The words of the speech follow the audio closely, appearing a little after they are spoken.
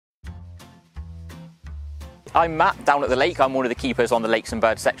I'm Matt, down at the lake. I'm one of the keepers on the Lakes and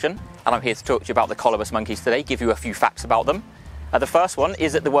Birds section, and I'm here to talk to you about the Colobus monkeys today, give you a few facts about them. The first one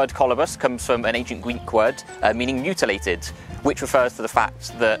is that the word colobus comes from an ancient Greek word meaning mutilated, which refers to the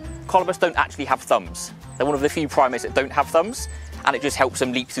fact that colobus don't actually have thumbs. They're one of the few primates that don't have thumbs, and it just helps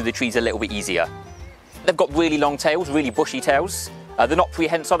them leap through the trees a little bit easier. They've got really long tails, really bushy tails. They're not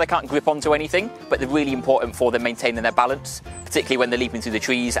prehensile, they can't grip onto anything, but they're really important for them maintaining their balance, particularly when they're leaping through the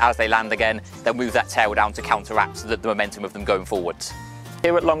trees. As they land again, they'll move that tail down to counteract the momentum of them going forwards.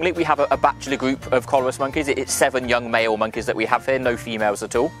 Here at Longleat we have a bachelor group of Colobus monkeys. It's 7 young male monkeys that we have here, no females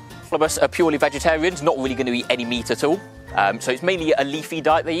at all. Colobus are purely vegetarians, not really going to eat any meat at all. So it's mainly a leafy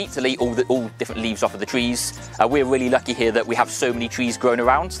diet they eat, so they eat all different leaves off of the trees. We're really lucky here that we have so many trees growing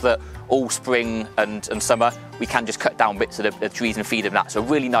around that all spring and summer we can just cut down bits of the trees and feed them that. So a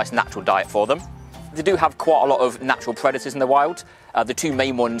really nice natural diet for them. They do have quite a lot of natural predators in the wild, the 2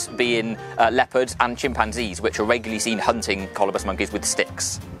 main ones being leopards and chimpanzees, which are regularly seen hunting Colobus monkeys with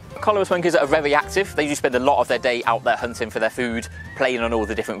sticks. Colobus monkeys are very active. They do spend a lot of their day out there hunting for their food, playing on all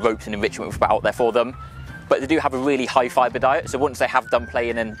the different ropes and enrichment we've got out there for them. But they do have a really high fibre diet, so once they have done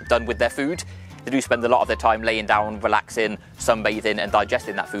playing and done with their food, they do spend a lot of their time laying down, relaxing, sunbathing and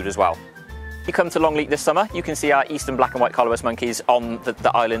digesting that food as well. If you come to Longleat this summer, you can see our eastern black and white Colobus monkeys on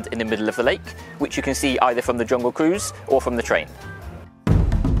the island in the middle of the lake, which you can see either from the jungle cruise or from the train.